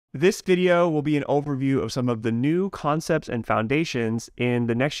This video will be an overview of some of the new concepts and foundations in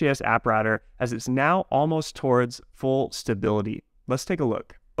the Next.js app router as it's now almost towards full stability. Let's take a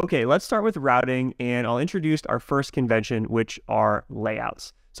look. Okay, let's start with routing, and I'll introduce our first convention, which are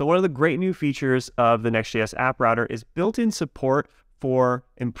layouts. So one of the great new features of the Next.js app router is built-in support for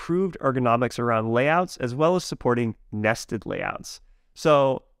improved ergonomics around layouts, as well as supporting nested layouts.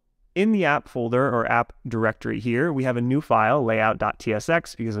 So in the app folder or app directory here, we have a new file,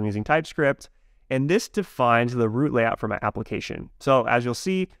 layout.tsx, because I'm using TypeScript, and this defines the root layout for my application. So as you'll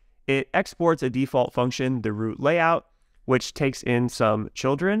see, it exports a default function, the root layout, which takes in some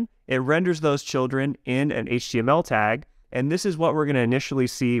children. It renders those children in an HTML tag, and this is what we're going to initially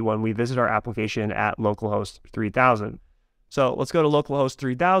see when we visit our application at localhost 3000. So let's go to localhost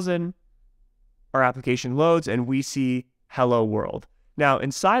 3000, our application loads, and we see hello world. Now,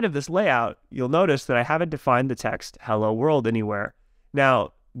 inside of this layout, you'll notice that I haven't defined the text hello world anywhere.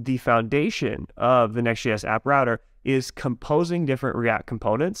 Now, the foundation of the Next.js app router is composing different React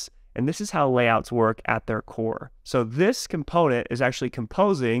components, and this is how layouts work at their core. So this component is actually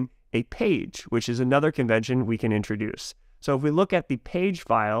composing a page, which is another convention we can introduce. So if we look at the page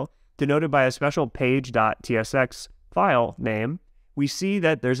file, denoted by a special page.tsx file name, we see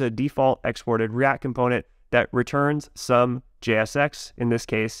that there's a default exported React component that returns some JSX, in this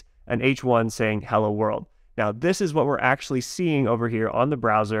case, an H1 saying hello world. Now, this is what we're actually seeing over here on the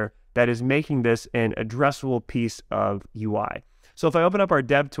browser that is making this an addressable piece of UI. So if I open up our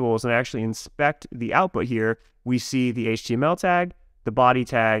dev tools and I actually inspect the output here, we see the HTML tag, the body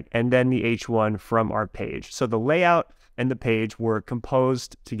tag, and then the H1 from our page. So the layout and the page were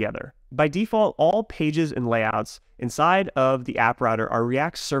composed together. By default, all pages and layouts inside of the app router are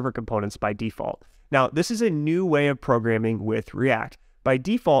React server components by default. Now, this is a new way of programming with React. By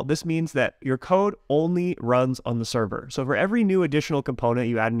default, this means that your code only runs on the server. So for every new additional component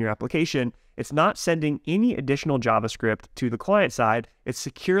you add in your application, it's not sending any additional JavaScript to the client side. It's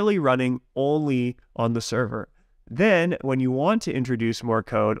securely running only on the server. Then, when you want to introduce more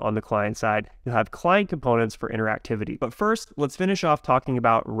code on the client side, you'll have client components for interactivity. But first, let's finish off talking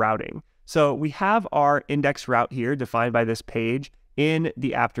about routing. So we have our index route here defined by this page in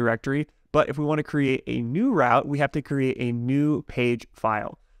the app directory. But if we want to create a new route, we have to create a new page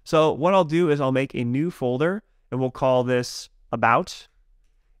file. So what I'll do is I'll make a new folder, and we'll call this about.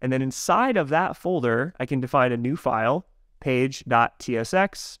 And then inside of that folder, I can define a new file,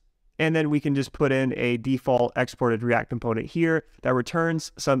 page.tsx. And then we can just put in a default exported React component here that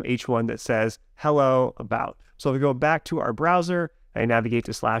returns some H1 that says hello about. So if we go back to our browser and navigate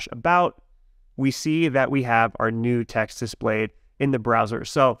to /about, we see that we have our new text displayed in the browser.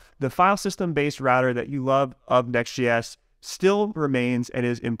 So the file system-based router that you love of Next.js still remains and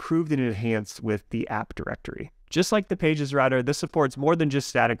is improved and enhanced with the app directory. Just like the pages router, this supports more than just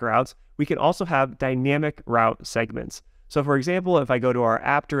static routes. We can also have dynamic route segments. So for example, if I go to our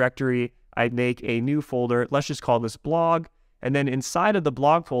app directory, I make a new folder, let's just call this blog. And then inside of the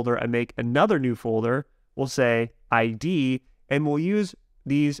blog folder, I make another new folder. We'll say ID, and we'll use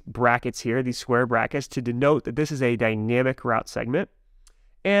these brackets here, these square brackets, to denote that this is a dynamic route segment.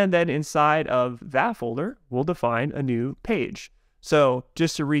 And then inside of that folder, we'll define a new page. So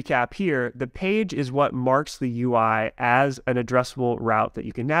just to recap here, the page is what marks the UI as an addressable route that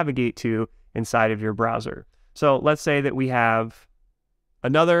you can navigate to inside of your browser. So let's say that we have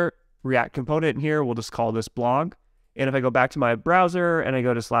another React component in here. We'll just call this blog. And if I go back to my browser and I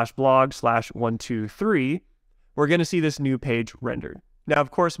go to /blog/123, we're going to see this new page rendered. Now,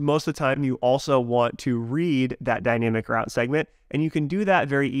 of course, most of the time you also want to read that dynamic route segment, and you can do that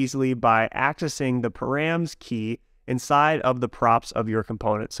very easily by accessing the params key inside of the props of your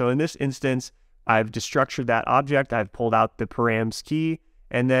component. So in this instance, I've destructured that object, I've pulled out the params key,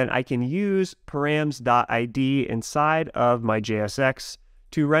 and then I can use params.id inside of my JSX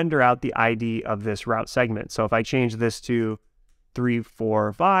to render out the ID of this route segment. So if I change this to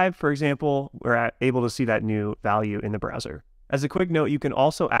 345, for example, we're able to see that new value in the browser. As a quick note, you can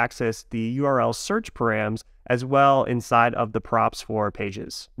also access the URL search params as well inside of the props for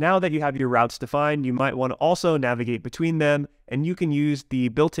pages. Now that you have your routes defined, you might want to also navigate between them, and you can use the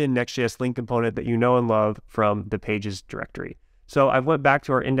built-in Next.js link component that you know and love from the pages directory. So I've went back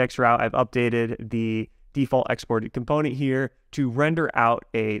to our index route. I've updated the default exported component here to render out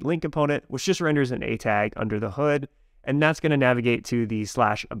a link component, which just renders an A tag under the hood, and that's going to navigate to the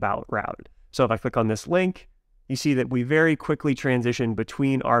 /about route. So if I click on this link, you see that we very quickly transition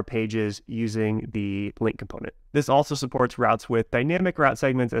between our pages using the link component. This also supports routes with dynamic route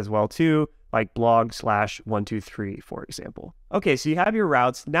segments as well too, like blog/123, for example. Okay, so you have your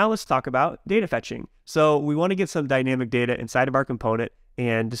routes. Now let's talk about data fetching. So we want to get some dynamic data inside of our component,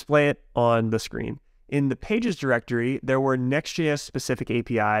 and display it on the screen. In the pages directory, there were Next.js specific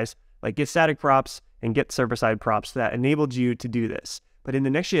APIs like get static props and get server-side props that enabled you to do this. But in the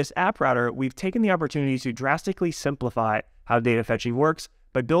Next.js app router, we've taken the opportunity to drastically simplify how data fetching works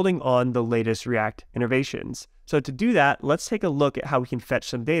by building on the latest React innovations. So to do that, let's take a look at how we can fetch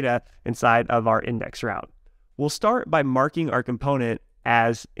some data inside of our index route. We'll start by marking our component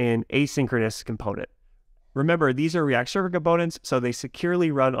as an asynchronous component. Remember, these are React server components, so they securely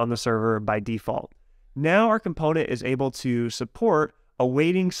run on the server by default. Now our component is able to support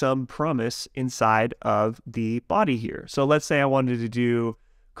awaiting some promise inside of the body here. So let's say I wanted to do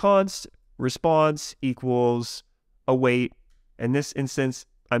const response equals await. In this instance,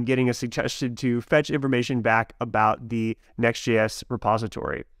 I'm getting a suggestion to fetch information back about the Next.js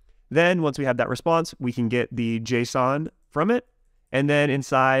repository. Then once we have that response, we can get the JSON from it. And then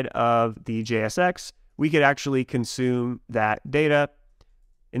inside of the JSX, we could actually consume that data.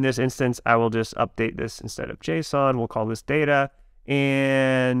 In this instance, I will just update this instead of JSON. We'll call this data.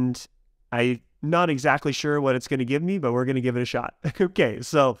 And I'm not exactly sure what it's going to give me, but we're going to give it a shot. Okay,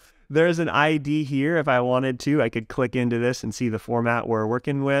 so there's an ID here. If I wanted to, I could click into this and see the format we're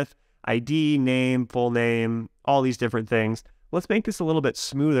working with. ID, name, full name, all these different things. Let's make this a little bit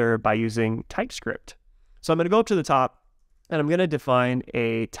smoother by using TypeScript. So I'm going to go up to the top and I'm going to define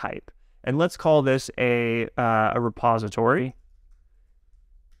a type. And let's call this a repository.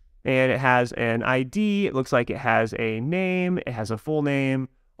 And it has an ID, it looks like it has a name, it has a full name,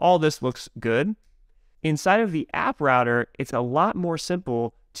 all this looks good. Inside of the app router, it's a lot more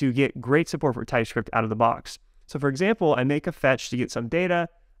simple to get great support for TypeScript out of the box. So for example, I make a fetch to get some data,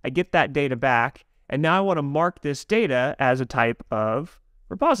 I get that data back, and now I want to mark this data as a type of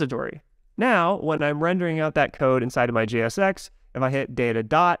repository. Now, when I'm rendering out that code inside of my JSX, if I hit data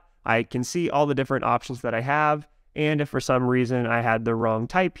dot, I can see all the different options that I have. And if for some reason I had the wrong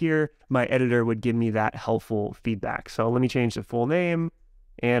type here, my editor would give me that helpful feedback. So let me change the full name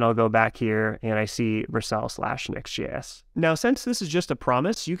and I'll go back here and I see Vercel/Next.js. Now, since this is just a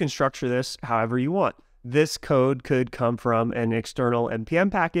promise, you can structure this however you want. This code could come from an external NPM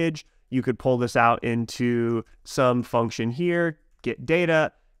package. You could pull this out into some function here, get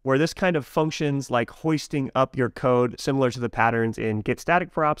data, where this kind of functions like hoisting up your code similar to the patterns in get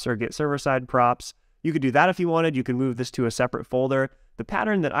static props or get server-side props. You could do that if you wanted. You can move this to a separate folder. The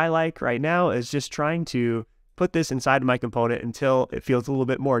pattern that I like right now is just trying to put this inside of my component until it feels a little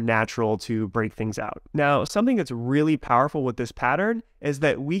bit more natural to break things out. Now, something that's really powerful with this pattern is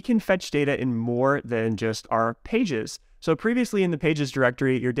that we can fetch data in more than just our pages. So previously in the pages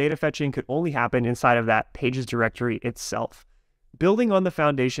directory, your data fetching could only happen inside of that pages directory itself. Building on the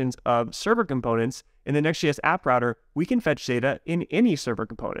foundations of server components in the Next.js app router, we can fetch data in any server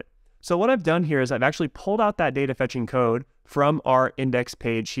component. So what I've done here is I've actually pulled out that data fetching code from our index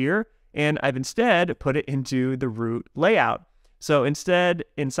page here, and I've instead put it into the root layout. So instead,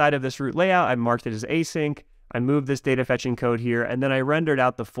 inside of this root layout, I marked it as async. I moved this data fetching code here, and then I rendered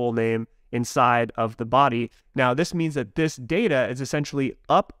out the full name inside of the body. Now, this means that this data is essentially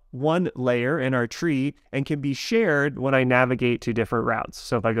up one layer in our tree and can be shared when I navigate to different routes.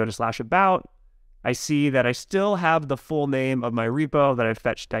 So if I go to /about, I see that I still have the full name of my repo that I've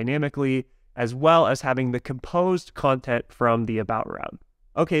fetched dynamically, as well as having the composed content from the about route.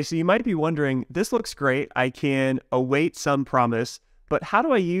 Okay, so you might be wondering, this looks great. I can await some promise, but how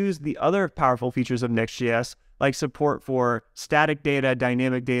do I use the other powerful features of Next.js, like support for static data,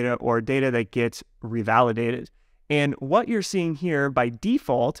 dynamic data, or data that gets revalidated? And what you're seeing here by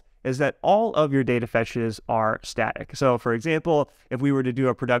default is that all of your data fetches are static. So for example, if we were to do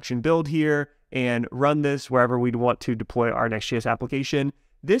a production build here and run this wherever we'd want to deploy our Next.js application,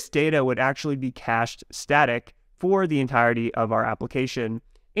 this data would actually be cached static for the entirety of our application.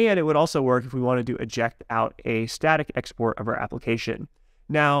 And it would also work if we wanted to eject out a static export of our application.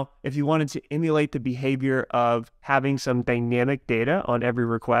 Now, if you wanted to emulate the behavior of having some dynamic data on every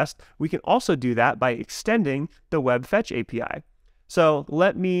request, we can also do that by extending the web fetch API. So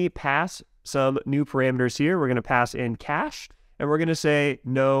let me pass some new parameters here. We're going to pass in cache, and we're going to say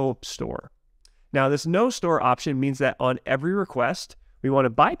no store. Now, this no store option means that on every request, we want to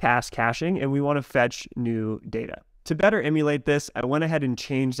bypass caching and we want to fetch new data. To better emulate this, I went ahead and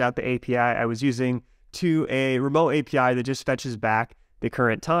changed out the API I was using to a remote API that just fetches back the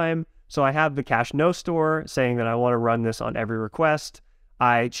current time. So I have the cache no store saying that I want to run this on every request.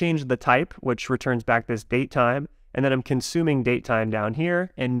 I changed the type, which returns back this date time, and then I'm consuming date time down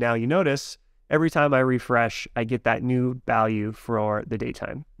here. And now you notice every time I refresh, I get that new value for the date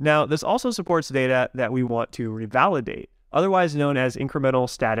time. Now, this also supports data that we want to revalidate. otherwise known as incremental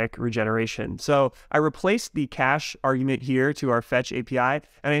static regeneration. So I replaced the cache argument here to our fetch API,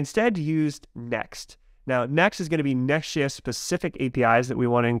 and I instead used next. Now, next is going to be Next.js specific APIs that we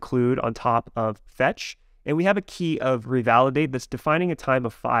want to include on top of fetch. And we have a key of revalidate that's defining a time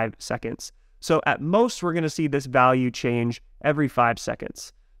of 5 seconds. So at most, we're going to see this value change every 5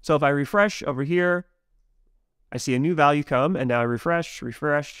 seconds. So if I refresh over here, I see a new value come, and now I refresh.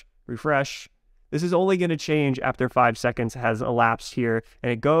 This is only going to change after 5 seconds has elapsed here,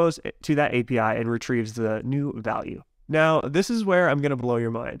 and it goes to that API and retrieves the new value. Now, this is where I'm going to blow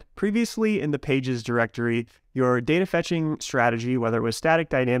your mind. Previously in the pages directory, your data fetching strategy, whether it was static,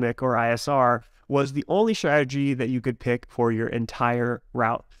 dynamic, or ISR, was the only strategy that you could pick for your entire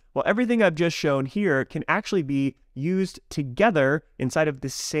route. Well, everything I've just shown here can actually be used together inside of the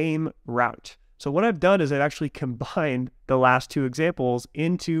same route. So what I've done is I've actually combined the last two examples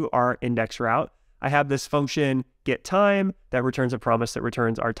into our index route. I have this function getTime that returns a promise that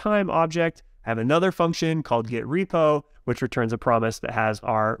returns our time object. I have another function called getRepo, which returns a promise that has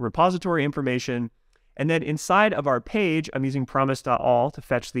our repository information. And then inside of our page, I'm using promise.all to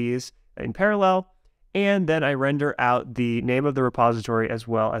fetch these in parallel. And then I render out the name of the repository as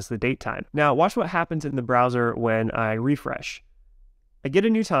well as the date time. Now watch what happens in the browser when I refresh. I get a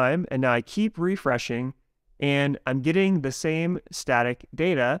new time, and now I keep refreshing, and I'm getting the same static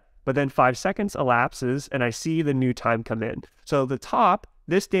data, but then 5 seconds elapses and I see the new time come in. So the top,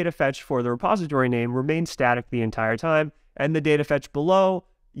 this data fetch for the repository name remained static the entire time, and the data fetch below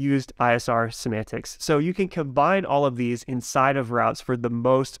used ISR semantics. So you can combine all of these inside of routes for the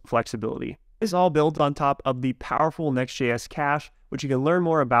most flexibility. This all builds on top of the powerful Next.js cache, which you can learn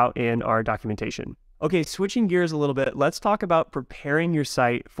more about in our documentation. Okay, switching gears a little bit, let's talk about preparing your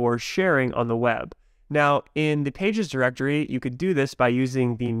site for sharing on the web. Now, in the pages directory, you could do this by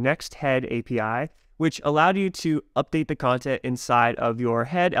using the next head API, which allowed you to update the content inside of your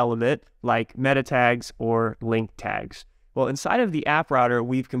head element, like meta tags or link tags. Well, inside of the app router,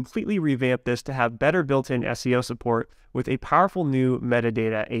 we've completely revamped this to have better built-in SEO support with a powerful new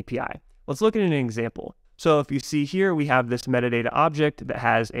metadata API. Let's look at an example. So if you see here, we have this metadata object that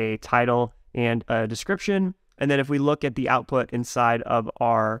has a title and a description. And then if we look at the output inside of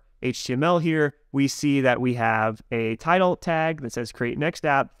our HTML here, we see that we have a title tag that says create next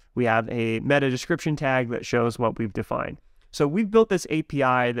app. We have a meta description tag that shows what we've defined. So we've built this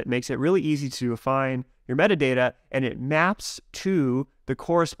API that makes it really easy to define your metadata, and it maps to the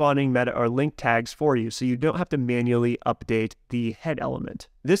corresponding meta or link tags for you, so you don't have to manually update the head element.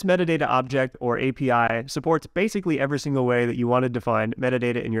 This metadata object or API supports basically every single way that you want to define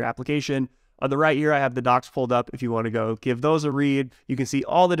metadata in your application. On the right here, I have the docs pulled up. If you want to go give those a read, you can see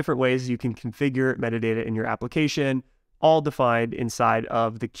all the different ways you can configure metadata in your application, all defined inside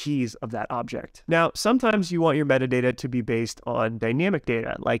of the keys of that object. Now, sometimes you want your metadata to be based on dynamic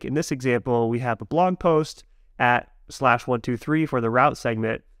data. Like in this example, we have a blog post at /123 for the route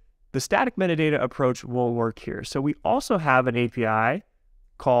segment. The static metadata approach won't work here. So we also have an API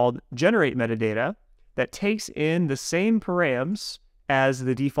called generate metadata that takes in the same params as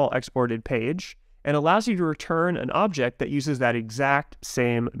the default exported page and allows you to return an object that uses that exact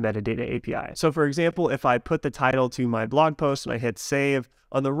same metadata API. So for example, if I put the title to my blog post and I hit save,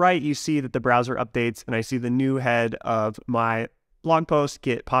 on the right, you see that the browser updates and I see the new head of my blog post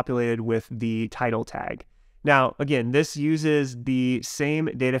get populated with the title tag. Now, again, this uses the same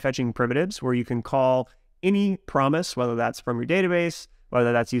data fetching primitives where you can call any promise, whether that's from your database,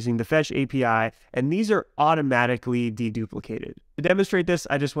 whether that's using the fetch API, and these are automatically deduplicated. To demonstrate this,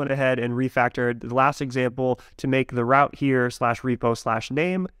 I just went ahead and refactored the last example to make the route here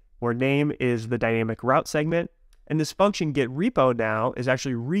 /repo/name, where name is the dynamic route segment. And this function getRepo now is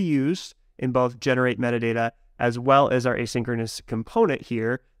actually reused in both generate metadata as well as our asynchronous component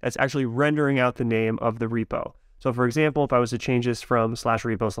here that's actually rendering out the name of the repo. So for example, if I was to change this from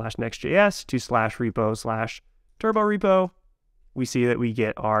 /repo/nextjs to /repo/turborepo, we see that we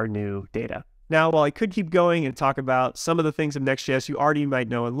get our new data. Now, while I could keep going and talk about some of the things of Next.js you already might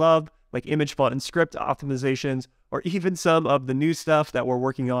know and love, like image, font, and script optimizations, or even some of the new stuff that we're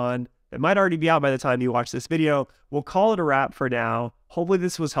working on that might already be out by the time you watch this video, we'll call it a wrap for now. Hopefully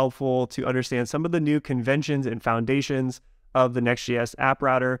this was helpful to understand some of the new conventions and foundations of the Next.js app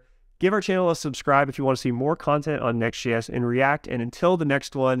router. Give our channel a subscribe if you want to see more content on Next.js and React, and until the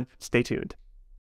next one, stay tuned.